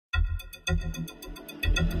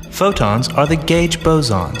Photons are the gauge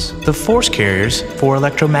bosons, the force carriers for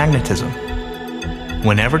electromagnetism.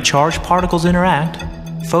 Whenever charged particles interact,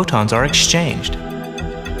 photons are exchanged.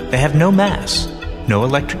 They have no mass, no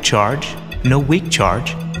electric charge, no weak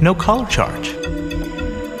charge, no color charge.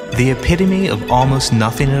 The epitome of almost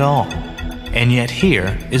nothing at all, and yet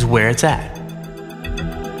here is where it's at.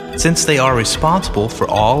 Since they are responsible for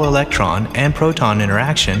all electron and proton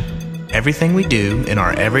interaction, everything we do in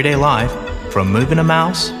our everyday life, from moving a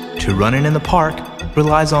mouse to running in the park,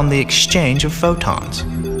 relies on the exchange of photons.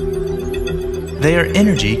 They are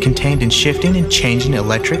energy contained in shifting and changing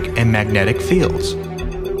electric and magnetic fields.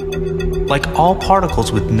 Like all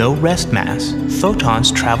particles with no rest mass,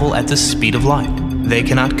 photons travel at the speed of light. They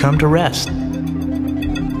cannot come to rest.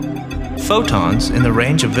 Photons, in the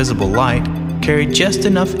range of visible light, carry just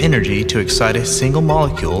enough energy to excite a single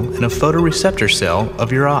molecule in a photoreceptor cell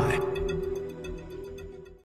of your eye.